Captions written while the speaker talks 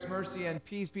mercy, and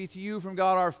peace be to you from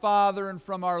God our Father and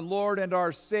from our Lord and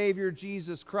our Savior,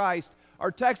 Jesus Christ.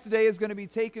 Our text today is going to be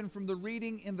taken from the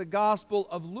reading in the Gospel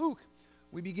of Luke.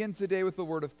 We begin today with the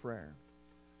word of prayer.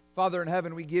 Father in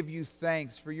heaven, we give you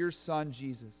thanks for your Son,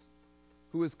 Jesus,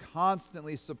 who is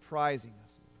constantly surprising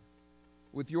us,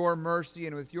 Lord, with your mercy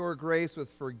and with your grace,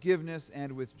 with forgiveness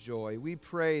and with joy. We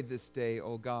pray this day,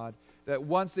 O God, that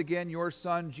once again your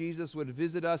Son, Jesus, would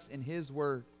visit us in his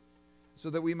word, so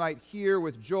that we might hear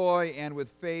with joy and with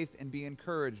faith and be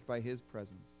encouraged by his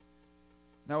presence.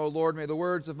 Now, O Lord, may the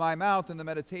words of my mouth and the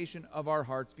meditation of our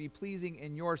hearts be pleasing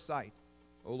in your sight,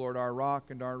 O Lord, our rock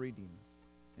and our redeemer.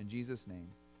 In Jesus' name,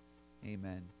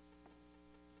 amen.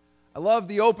 I love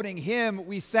the opening hymn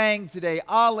we sang today,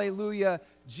 Alleluia,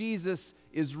 Jesus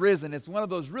is risen. It's one of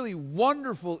those really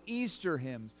wonderful Easter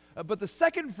hymns. But the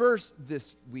second verse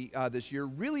this year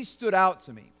really stood out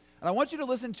to me. And I want you to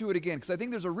listen to it again, because I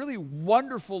think there's a really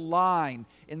wonderful line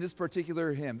in this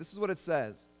particular hymn. This is what it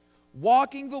says.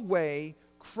 Walking the way,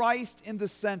 Christ in the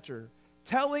center,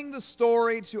 telling the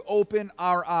story to open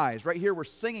our eyes. Right here we're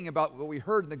singing about what we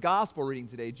heard in the gospel reading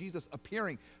today, Jesus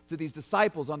appearing to these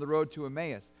disciples on the road to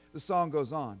Emmaus. The song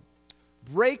goes on.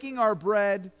 Breaking our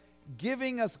bread,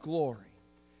 giving us glory.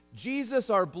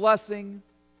 Jesus our blessing,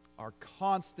 our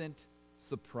constant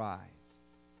surprise.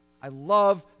 I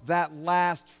love that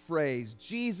last phrase.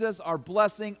 Jesus, our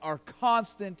blessing, our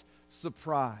constant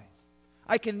surprise.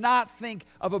 I cannot think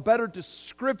of a better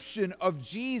description of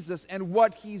Jesus and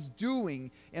what he's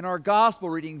doing in our gospel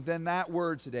reading than that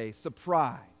word today,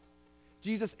 surprise.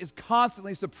 Jesus is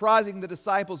constantly surprising the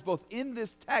disciples both in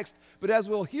this text, but as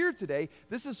we'll hear today,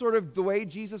 this is sort of the way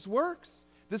Jesus works.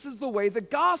 This is the way the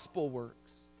gospel works.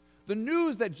 The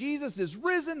news that Jesus is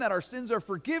risen, that our sins are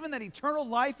forgiven, that eternal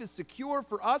life is secure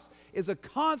for us is a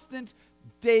constant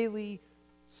daily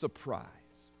surprise.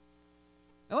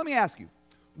 Now let me ask you,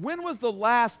 when was the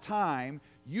last time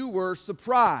you were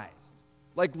surprised?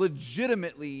 Like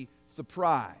legitimately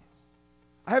surprised?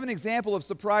 I have an example of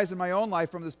surprise in my own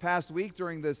life from this past week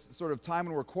during this sort of time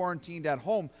when we're quarantined at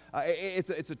home.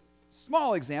 It's a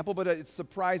small example, but it's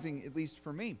surprising, at least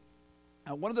for me.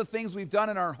 One of the things we've done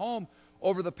in our home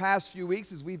over the past few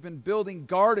weeks is we've been building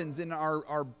gardens in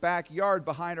our backyard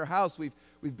behind our house.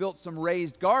 We've built some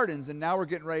raised gardens, and now we're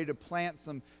getting ready to plant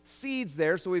some seeds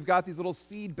there. So we've got these little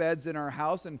seed beds in our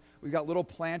house, and we've got little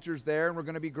planters there, and we're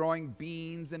going to be growing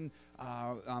beans and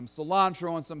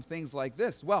cilantro and some things like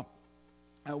this. Well,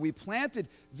 we planted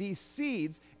these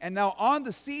seeds, and now on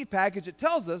the seed package, it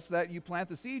tells us that you plant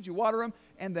the seeds, you water them,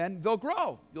 and then they'll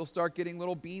grow. You'll start getting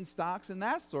little bean stalks and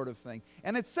that sort of thing.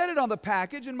 And it said it on the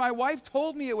package, and my wife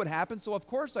told me it would happen, so of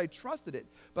course I trusted it.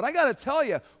 But I got to tell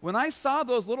you, when I saw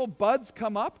those little buds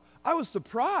come up, I was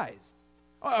surprised.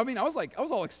 I mean, I was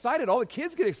all excited. All the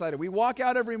kids get excited. We walk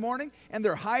out every morning, and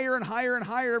they're higher and higher and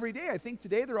higher every day. I think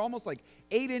today they're almost like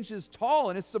 8 inches tall,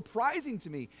 and it's surprising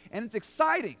to me, and it's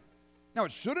exciting. Now,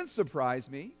 it shouldn't surprise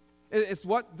me. It's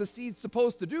what the seed's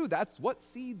supposed to do. That's what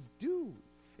seeds do.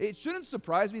 It shouldn't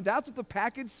surprise me. That's what the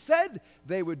package said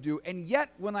they would do. And yet,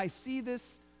 when I see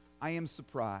this, I am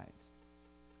surprised.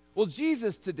 Well,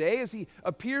 Jesus today, as he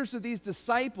appears to these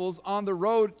disciples on the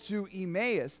road to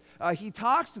Emmaus, he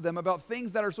talks to them about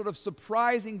things that are sort of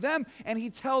surprising them, and he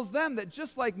tells them that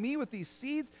just like me with these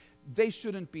seeds, they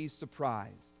shouldn't be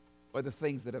surprised by the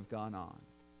things that have gone on.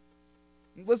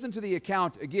 Listen to the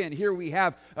account again. Here we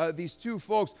have these two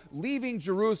folks leaving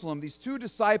Jerusalem, these two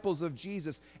disciples of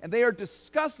Jesus, and they are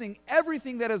discussing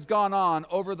everything that has gone on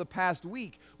over the past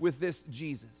week with this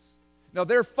Jesus. Now,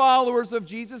 they're followers of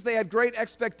Jesus. They had great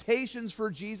expectations for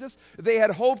Jesus. They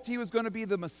had hoped he was going to be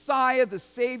the Messiah, the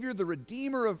Savior, the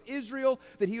Redeemer of Israel,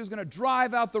 that he was going to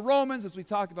drive out the Romans, as we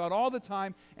talk about all the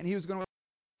time, and he was going to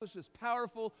establish this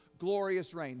powerful,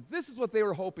 glorious reign. This is what they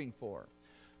were hoping for.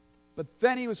 But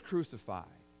then he was crucified,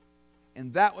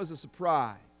 and that was a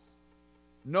surprise.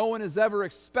 No one is ever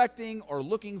expecting or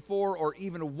looking for or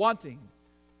even wanting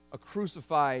a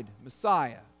crucified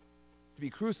Messiah. To be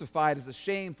crucified is a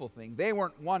shameful thing. They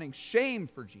weren't wanting shame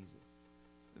for Jesus.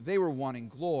 They were wanting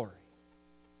glory.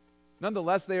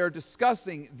 Nonetheless, they are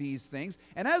discussing these things,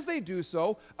 and as they do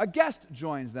so, a guest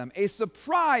joins them. A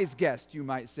surprise guest, you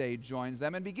might say, joins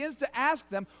them and begins to ask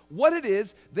them what it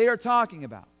is they are talking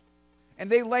about. And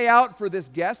they lay out for this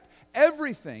guest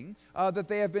everything that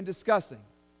they have been discussing.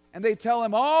 And they tell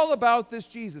him all about this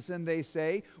Jesus. And they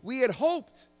say, we had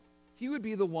hoped he would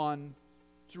be the one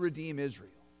to redeem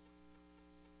Israel.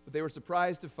 But they were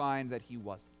surprised to find that he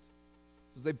wasn't.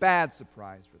 It was a bad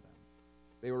surprise for them.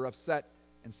 They were upset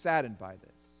and saddened by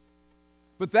this.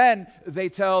 But then they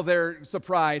tell their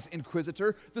surprise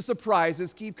inquisitor, the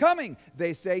surprises keep coming.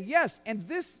 They say, yes, and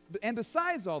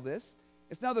besides all this,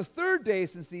 it's now the third day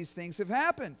since these things have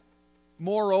happened.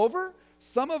 Moreover,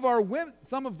 some of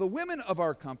the women of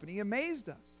our company amazed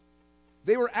us.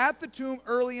 They were at the tomb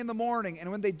early in the morning,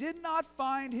 and when they did not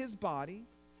find his body,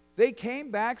 they came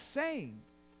back saying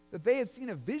that they had seen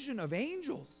a vision of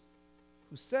angels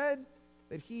who said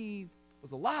that he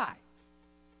was alive.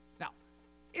 Now,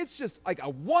 it's just like a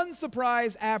one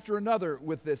surprise after another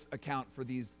with this account for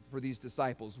these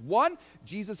disciples. One,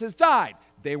 Jesus has died.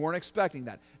 They weren't expecting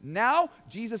that. Now,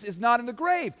 Jesus is not in the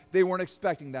grave. They weren't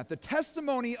expecting that. The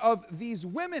testimony of these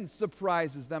women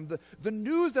surprises them. The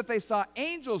news that they saw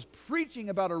angels preaching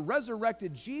about a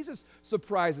resurrected Jesus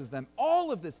surprises them.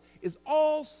 All of this is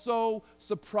all so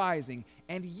surprising.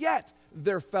 And yet,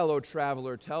 their fellow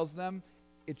traveler tells them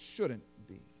it shouldn't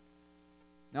be.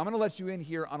 Now, I'm going to let you in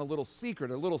here on a little secret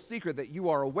that you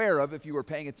are aware of if you were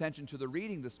paying attention to the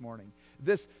reading this morning.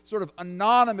 This sort of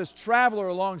anonymous traveler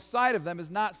alongside of them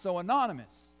is not so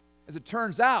anonymous. As it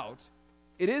turns out,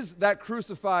 it is that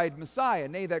crucified Messiah,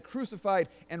 nay, that crucified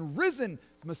and risen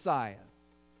Messiah.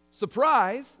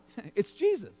 Surprise, it's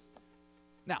Jesus.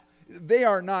 Now, they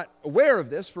are not aware of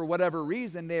this for whatever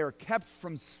reason. They are kept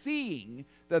from seeing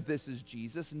that this is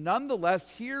Jesus. Nonetheless,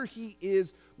 here he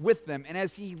is with them. And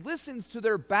as he listens to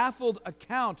their baffled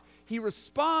account, he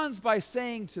responds by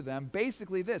saying to them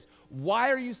basically this: why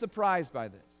are you surprised by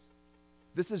this?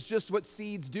 This is just what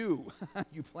seeds do.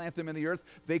 You plant them in the earth,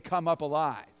 they come up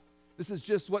alive. This is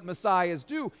just what Messiahs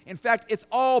do. In fact, it's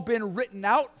all been written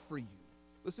out for you.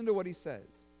 Listen to what he says.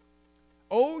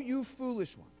 "O you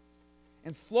foolish ones,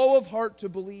 and slow of heart to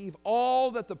believe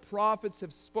all that the prophets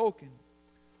have spoken.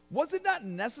 Was it not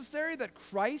necessary that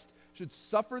Christ should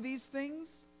suffer these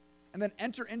things and then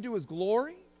enter into his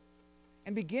glory?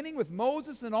 And beginning with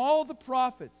Moses and all the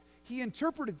prophets, he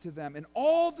interpreted to them in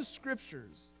all the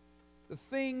scriptures the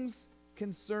things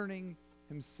concerning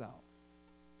himself."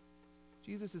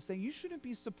 Jesus is saying you shouldn't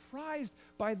be surprised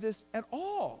by this at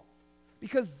all,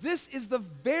 because this is the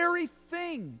very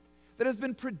thing that has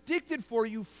been predicted for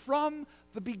you from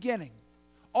the beginning.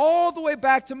 All the way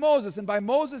back to Moses. And by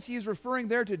Moses, he's referring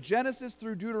there to Genesis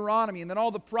through Deuteronomy. And then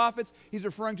all the prophets, he's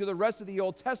referring to the rest of the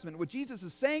Old Testament. What Jesus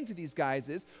is saying to these guys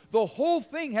is, the whole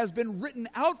thing has been written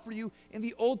out for you in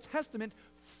the Old Testament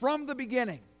from the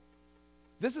beginning.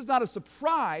 This is not a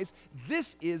surprise.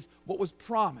 This is what was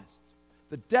promised: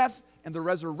 the death and the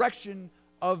resurrection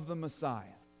of the Messiah.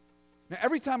 Now,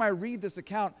 every time I read this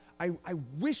account, I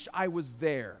wish I was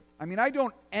there. I mean, I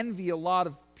don't envy a lot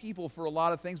of people for a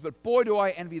lot of things, but boy, do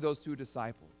I envy those two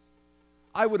disciples.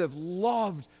 I would have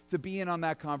loved to be in on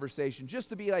that conversation, just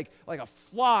to be like a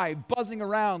fly buzzing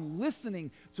around, listening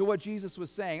to what Jesus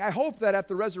was saying. I hope that at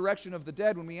the resurrection of the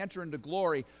dead, when we enter into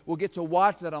glory, we'll get to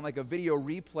watch that on like a video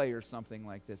replay or something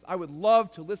like this. I would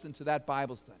love to listen to that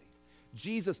Bible study.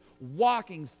 Jesus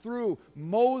walking through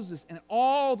Moses and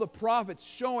all the prophets,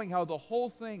 showing how the whole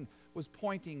thing was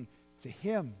pointing to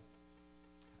him.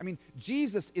 I mean,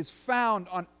 Jesus is found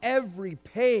on every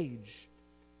page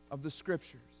of the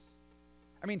Scriptures.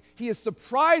 I mean, he is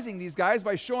surprising these guys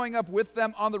by showing up with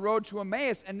them on the road to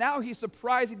Emmaus, and now he's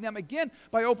surprising them again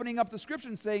by opening up the Scripture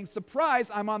and saying, surprise,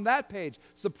 I'm on that page.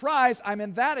 Surprise, I'm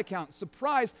in that account.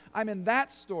 Surprise, I'm in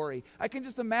that story. I can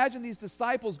just imagine these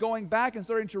disciples going back and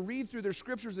starting to read through their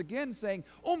Scriptures again, saying,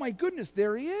 oh my goodness,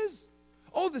 there he is.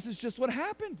 Oh, this is just what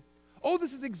happened. Oh,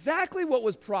 this is exactly what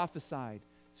was prophesied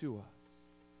to us.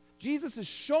 Jesus is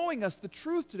showing us the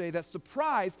truth today that,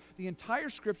 surprise, the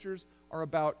entire Scriptures are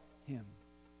about him.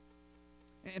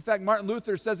 In fact, Martin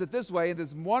Luther says it this way, in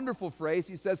this wonderful phrase.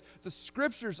 He says, the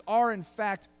Scriptures are in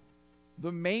fact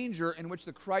the manger in which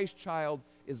the Christ child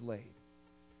is laid.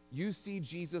 You see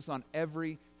Jesus on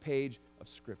every page of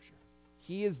Scripture.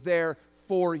 He is there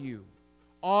for you.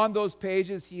 On those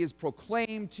pages, he is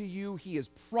proclaimed to you. He is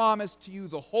promised to you.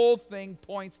 The whole thing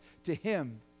points to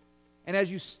him. And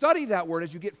as you study that word,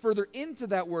 as you get further into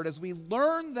that word, as we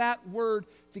learn that word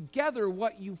together,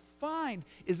 what you find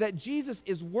is that Jesus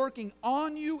is working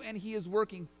on you and he is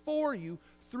working for you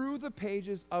through the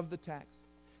pages of the text.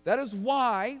 That is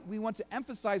why we want to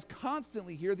emphasize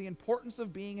constantly here the importance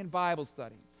of being in Bible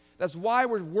study. That's why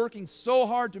we're working so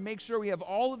hard to make sure we have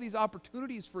all of these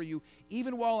opportunities for you,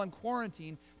 even while in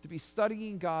quarantine, to be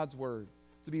studying God's word,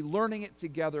 to be learning it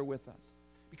together with us.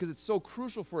 Because it's so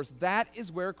crucial for us. That is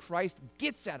where Christ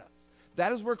gets at us.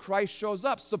 That is where Christ shows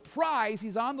up. Surprise,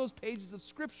 he's on those pages of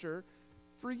Scripture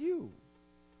for you.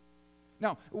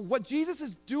 Now, what Jesus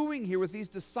is doing here with these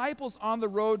disciples on the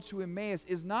road to Emmaus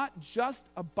is not just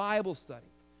a Bible study.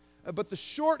 But the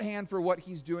shorthand for what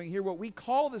he's doing here, what we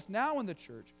call this now in the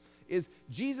church, is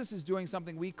Jesus is doing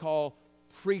something we call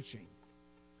preaching.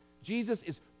 Jesus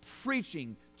is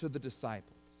preaching to the disciples.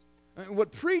 And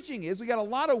what preaching is, we got a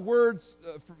lot of words,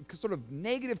 sort of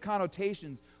negative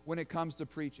connotations when it comes to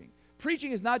preaching.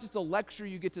 Preaching is not just a lecture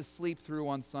you get to sleep through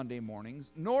on Sunday mornings,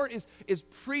 nor is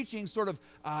preaching sort of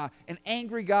an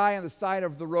angry guy on the side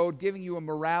of the road giving you a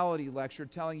morality lecture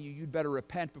telling you you'd better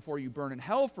repent before you burn in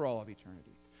hell for all of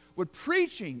eternity. What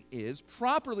preaching is,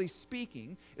 properly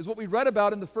speaking, is what we read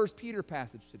about in the 1 Peter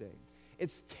passage today.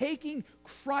 It's taking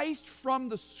Christ from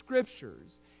the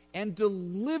Scriptures and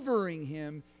delivering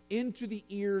him into the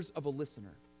ears of a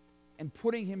listener and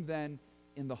putting him then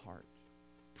in the heart.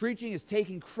 Preaching is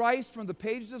taking Christ from the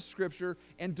pages of Scripture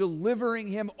and delivering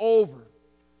him over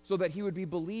so that he would be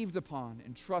believed upon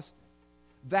and trusted.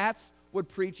 That's what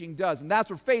preaching does. And that's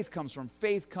where faith comes from.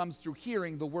 Faith comes through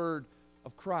hearing the word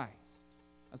of Christ.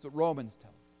 That's what Romans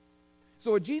tells us.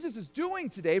 So what Jesus is doing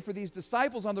today for these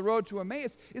disciples on the road to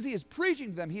Emmaus is he is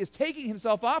preaching to them. He is taking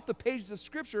himself off the pages of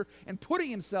Scripture and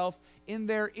putting himself in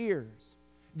their ears.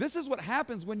 This is what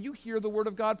happens when you hear the Word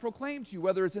of God proclaimed to you,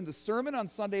 whether it's in the sermon on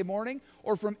Sunday morning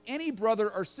or from any brother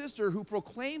or sister who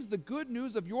proclaims the good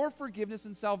news of your forgiveness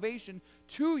and salvation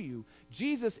to you.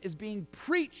 Jesus is being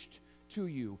preached to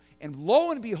you. And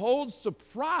lo and behold,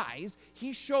 surprise,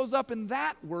 he shows up in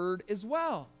that word as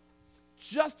well.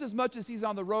 Just as much as he's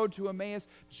on the road to Emmaus,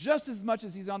 just as much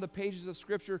as he's on the pages of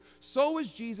Scripture, so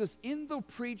is Jesus in the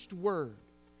preached word,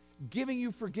 giving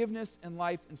you forgiveness and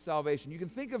life and salvation. You can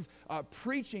think of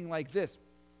preaching like this.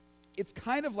 It's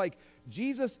kind of like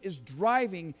Jesus is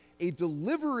driving a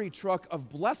delivery truck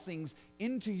of blessings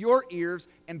into your ears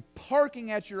and parking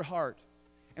at your heart.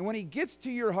 And when he gets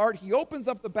to your heart, he opens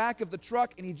up the back of the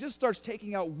truck and he just starts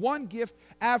taking out one gift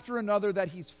after another that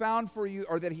he's found for you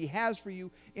or that he has for you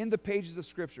in the pages of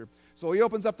Scripture. So he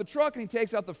opens up the truck and he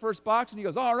takes out the first box and he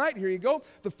goes, all right, here you go.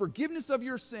 The forgiveness of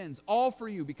your sins, all for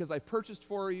you because I purchased it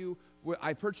for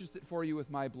you with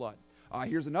my blood.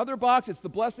 Here's another box. It's the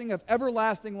blessing of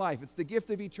everlasting life. It's the gift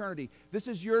of eternity. This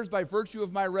is yours by virtue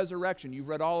of my resurrection. You've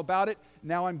read all about it.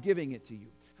 Now I'm giving it to you.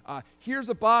 Here's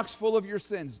a box full of your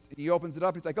sins. And he opens it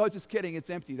up. He's like, oh, just kidding. It's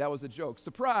empty. That was a joke.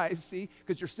 Surprise, see,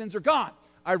 because your sins are gone.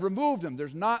 I've removed them.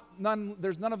 There's none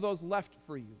of those left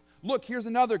for you. Look, here's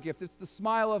another gift. It's the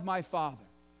smile of my Father.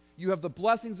 You have the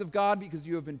blessings of God because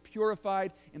you have been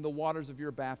purified in the waters of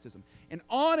your baptism. And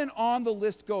on the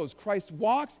list goes. Christ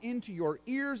walks into your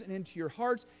ears and into your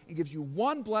hearts and gives you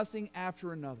one blessing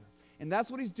after another. And that's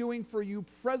what he's doing for you,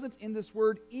 present in this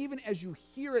word, even as you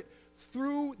hear it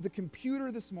through the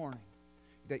computer this morning,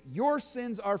 that your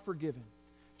sins are forgiven.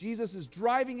 Jesus is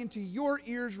driving into your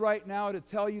ears right now to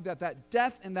tell you that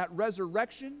death and that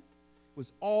resurrection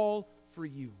was all for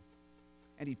you.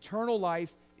 And eternal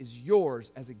life is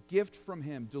yours as a gift from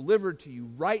him, delivered to you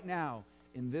right now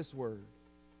in this word.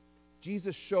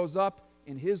 Jesus shows up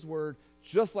in his word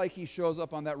just like he shows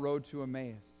up on that road to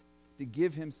Emmaus to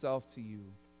give himself to you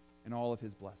and all of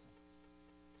his blessings.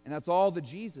 And that's all the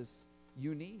Jesus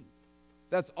you need.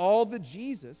 That's all the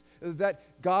Jesus that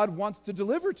God wants to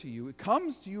deliver to you. It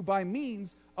comes to you by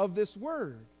means of this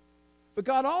word. But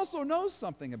God also knows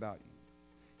something about you.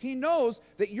 He knows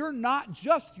that you're not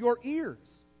just your ears.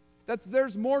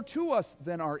 There's more to us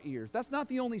than our ears. That's not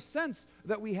the only sense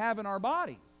that we have in our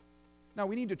bodies. Now,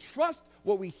 we need to trust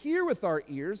what we hear with our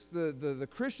ears. The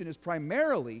Christian is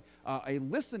primarily a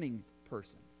listening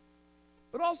person.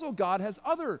 But also God has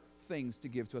other things to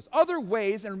give to us, other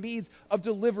ways and means of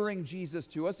delivering Jesus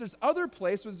to us. There's other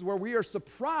places where we are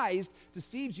surprised to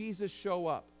see Jesus show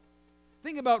up.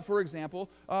 Think about, for example,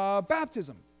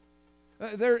 baptism.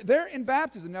 They're in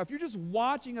baptism. Now, if you're just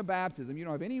watching a baptism, you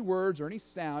don't have any words or any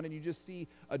sound, and you just see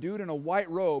a dude in a white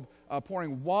robe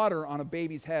pouring water on a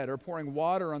baby's head or pouring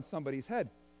water on somebody's head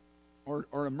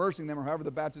or immersing them or however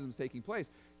the baptism is taking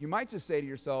place, you might just say to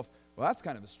yourself, well, that's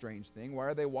kind of a strange thing. Why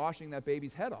are they washing that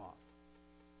baby's head off?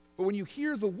 But when you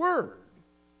hear the word,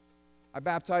 I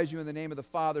baptize you in the name of the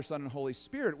Father, Son, and Holy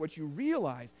Spirit, what you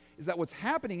realize is that what's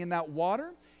happening in that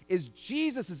water is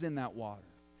Jesus is in that water.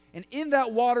 And in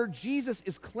that water, Jesus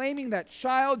is claiming that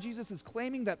child, Jesus is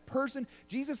claiming that person,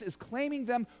 Jesus is claiming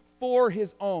them for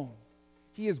his own.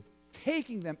 He is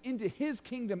taking them into his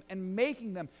kingdom and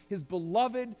making them his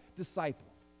beloved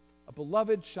disciple, a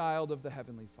beloved child of the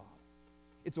Heavenly Father.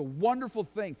 It's a wonderful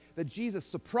thing that Jesus,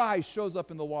 surprise, shows up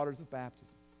in the waters of baptism.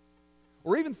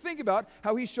 Or even think about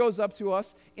how he shows up to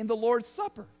us in the Lord's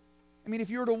Supper. I mean, if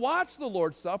you were to watch the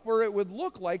Lord's Supper, it would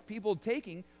look like people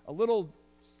taking a little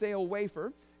stale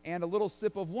wafer and a little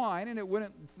sip of wine, and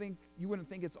you wouldn't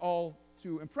think it's all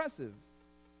too impressive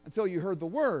until you heard the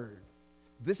word.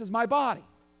 this is my body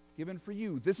given for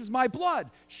you. This is my blood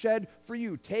shed for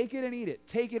you. Take it and eat it.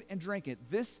 Take it and drink it.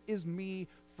 This is me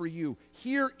for you.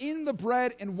 Here in the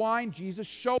bread and wine, Jesus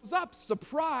shows up,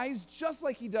 surprised, just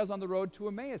like he does on the road to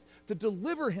Emmaus, to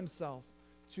deliver himself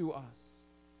to us.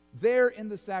 There in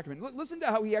the sacrament. Listen to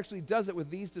how he actually does it with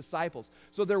these disciples.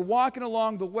 So they're walking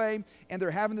along the way, and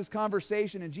they're having this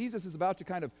conversation, and Jesus is about to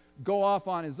kind of go off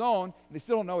on his own, and they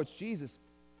still don't know it's Jesus.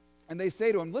 And they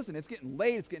say to him, listen, it's getting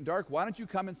late, it's getting dark, why don't you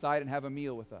come inside and have a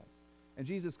meal with us? And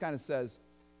Jesus kind of says,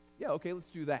 yeah, okay,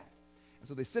 let's do that. And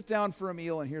so they sit down for a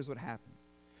meal, and here's what happens.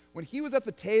 When he was at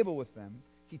the table with them,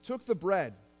 he took the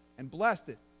bread and blessed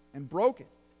it and broke it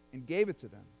and gave it to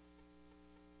them.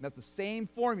 And that's the same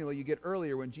formula you get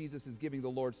earlier when Jesus is giving the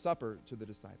Lord's Supper to the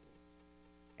disciples.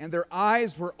 And their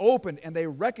eyes were opened and they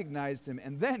recognized him.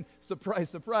 And then, surprise,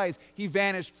 surprise, he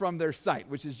vanished from their sight,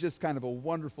 which is just kind of a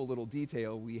wonderful little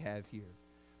detail we have here.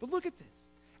 But look at this.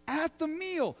 At the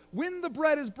meal, when the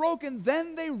bread is broken,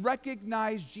 then they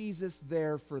recognize Jesus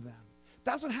there for them.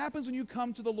 That's what happens when you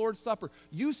come to the Lord's Supper.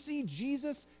 You see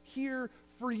Jesus here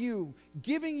for you,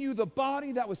 giving you the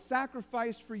body that was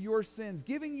sacrificed for your sins,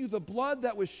 giving you the blood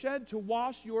that was shed to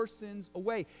wash your sins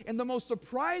away. And the most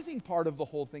surprising part of the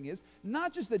whole thing is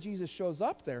not just that Jesus shows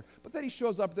up there, but that he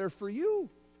shows up there for you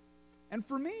and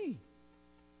for me,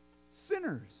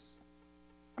 sinners.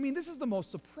 I mean, this is the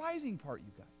most surprising part,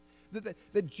 you guys.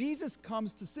 That Jesus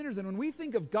comes to sinners. And when we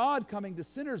think of God coming to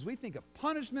sinners, we think of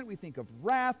punishment, we think of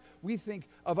wrath, we think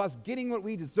of us getting what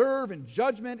we deserve and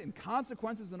judgment and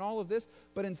consequences and all of this.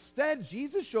 But instead,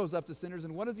 Jesus shows up to sinners,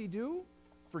 and what does he do?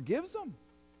 Forgives them,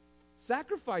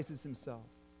 sacrifices himself,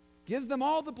 gives them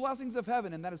all the blessings of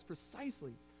heaven, and that is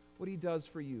precisely what he does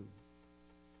for you.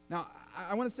 Now,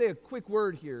 I want to say a quick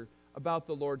word here about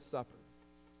the Lord's Supper,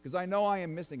 because I know I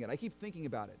am missing it. I keep thinking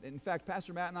about it. In fact,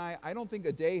 Pastor Matt and I don't think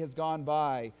a day has gone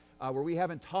by where we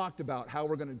haven't talked about how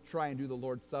we're going to try and do the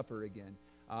Lord's Supper again.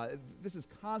 This is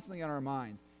constantly on our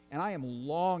minds, and I am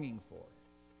longing for it.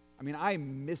 I mean, I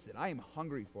miss it. I am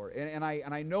hungry for it. And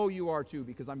I know you are too,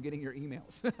 because I'm getting your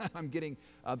emails. I'm getting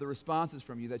the responses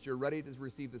from you that you're ready to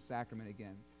receive the sacrament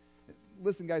again.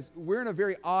 Listen, guys, we're in a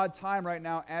very odd time right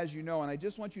now, as you know, and I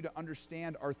just want you to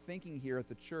understand our thinking here at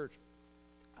the church.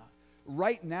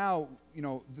 Right now,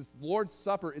 this Lord's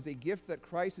Supper is a gift that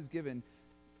Christ has given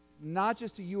not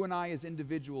just to you and I as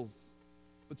individuals,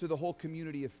 but to the whole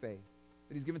community of faith,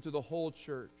 that he's given to the whole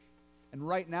church. And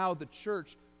right now, the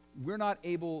church, we're not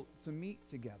able to meet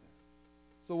together.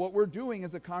 So what we're doing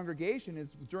as a congregation is,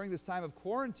 during this time of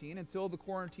quarantine, until the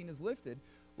quarantine is lifted,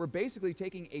 we're basically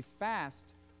taking a fast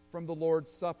from the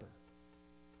Lord's Supper.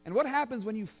 And what happens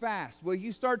when you fast? Well,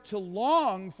 you start to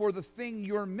long for the thing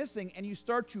you're missing, and you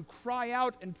start to cry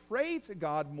out and pray to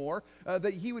God more,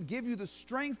 that he would give you the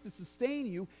strength to sustain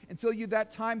you until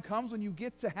that time comes when you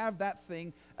get to have that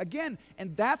thing again.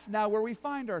 And that's now where we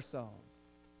find ourselves,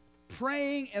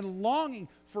 praying and longing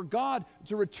for God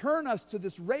to return us to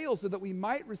this rail so that we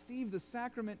might receive the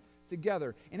sacrament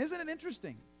together. And isn't it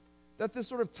interesting that this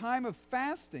sort of time of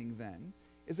fasting then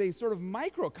is a sort of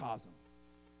microcosm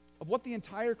of what the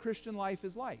entire Christian life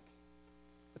is like?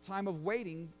 A time of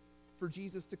waiting for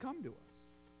Jesus to come to us.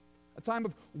 A time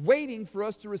of waiting for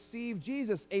us to receive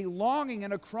Jesus. A longing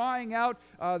and a crying out.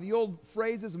 The old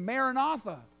phrase is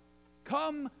Maranatha.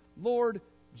 Come, Lord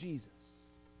Jesus.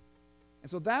 And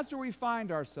so that's where we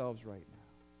find ourselves right now.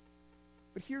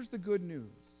 But here's the good news.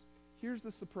 Here's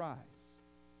the surprise.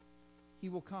 He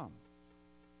will come.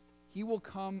 He will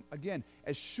come again.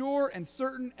 As sure and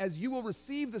certain as you will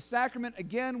receive the sacrament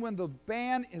again when the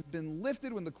ban has been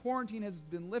lifted, when the quarantine has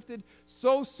been lifted,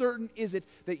 so certain is it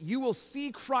that you will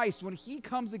see Christ when he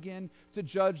comes again to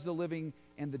judge the living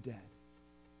and the dead.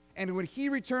 And when he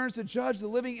returns to judge the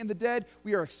living and the dead,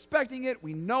 we are expecting it.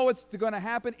 We know it's going to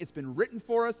happen. It's been written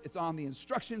for us. It's on the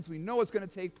instructions. We know it's going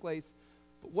to take place.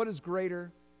 But what is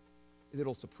greater is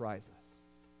it'll surprise us.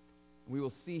 We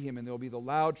will see him, and there will be the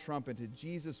loud trumpet, and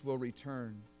Jesus will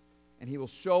return. And he will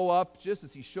show up just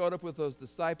as he showed up with those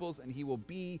disciples, and he will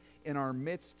be in our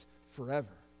midst forever.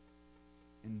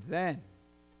 And then,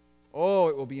 it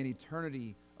will be an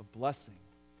eternity of blessing,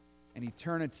 an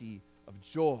eternity of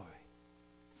joy.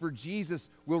 For Jesus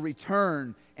will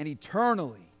return, and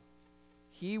eternally,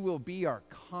 he will be our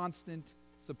constant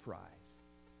surprise.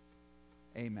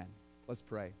 Amen. Let's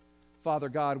pray. Father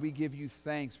God, we give you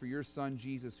thanks for your Son,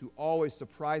 Jesus, who always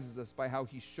surprises us by how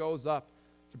he shows up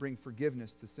to bring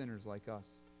forgiveness to sinners like us.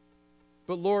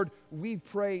 But Lord, we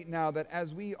pray now that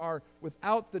as we are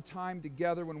without the time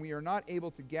together, when we are not able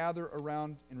to gather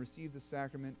around and receive the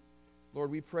sacrament,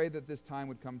 Lord, we pray that this time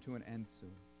would come to an end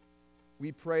soon.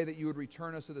 We pray that you would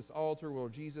return us to this altar where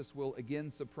Jesus will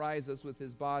again surprise us with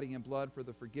his body and blood for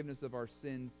the forgiveness of our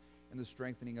sins and the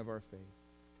strengthening of our faith.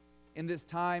 In this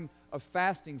time of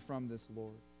fasting from this,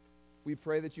 Lord, we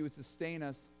pray that you would sustain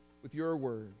us with your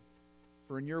word.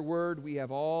 For in your word we have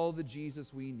all the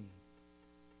Jesus we need.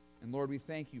 And Lord, we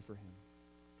thank you for him.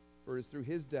 For it is through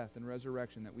his death and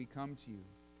resurrection that we come to you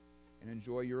and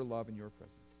enjoy your love and your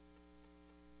presence.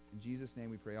 In Jesus'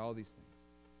 name we pray all these things.